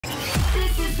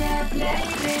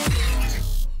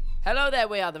Hello there,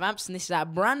 we are the Vamps, and this is our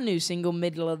brand new single,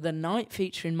 Middle of the Night,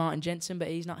 featuring Martin Jensen, but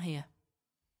he's not here.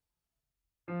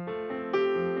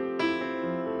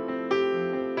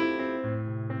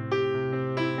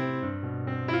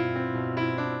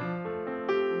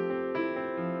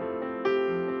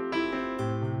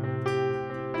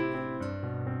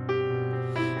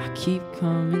 I keep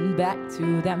coming back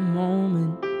to that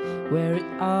moment where it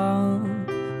all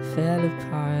fell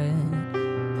apart.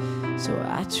 So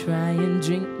I try and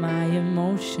drink my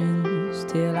emotions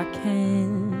till I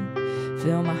can't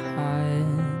feel my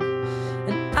heart.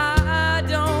 And I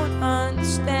don't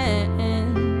understand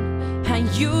how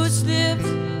you slipped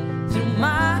through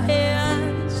my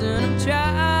hands. And I'm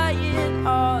trying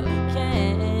all I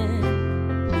can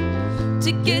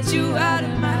to get you out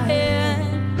of my head.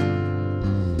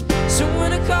 So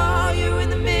when I call you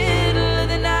in the middle of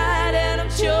the night and I'm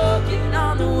choking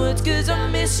on the words 'cause I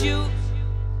miss you,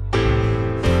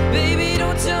 baby,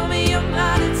 don't tell me I'm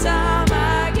out of time.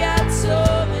 I got so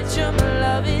much of my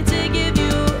loving to give you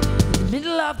in the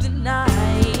middle of the night.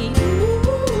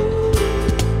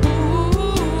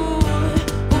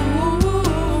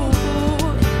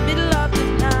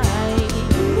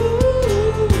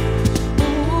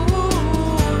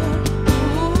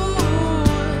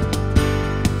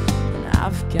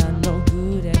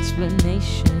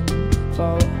 Explanation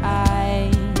for what I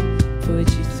put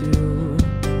you through,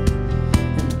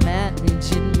 and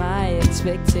managing my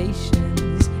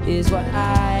expectations is what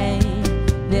I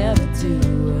never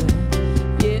do.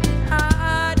 Yeah,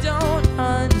 I don't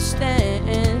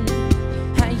understand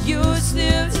how you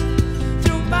slipped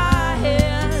through my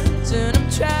hands, and I'm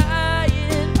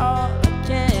trying all I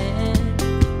can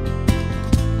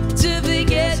to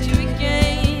forget you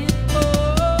again.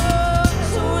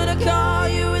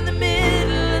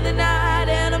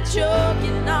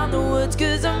 Choking on the words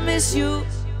 'cause I miss you.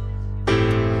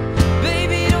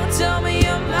 Baby, don't tell me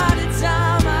I'm out of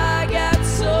time. I got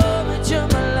so much of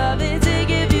my loving to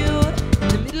give you in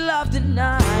the middle of the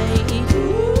night.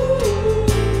 Ooh,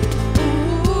 ooh,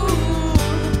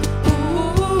 ooh,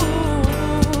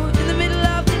 in the middle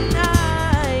of the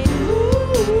night.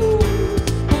 Ooh,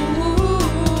 ooh,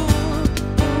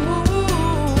 ooh,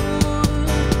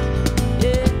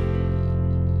 yeah.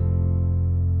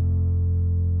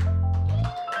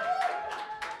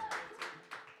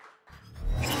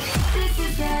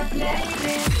 Lady.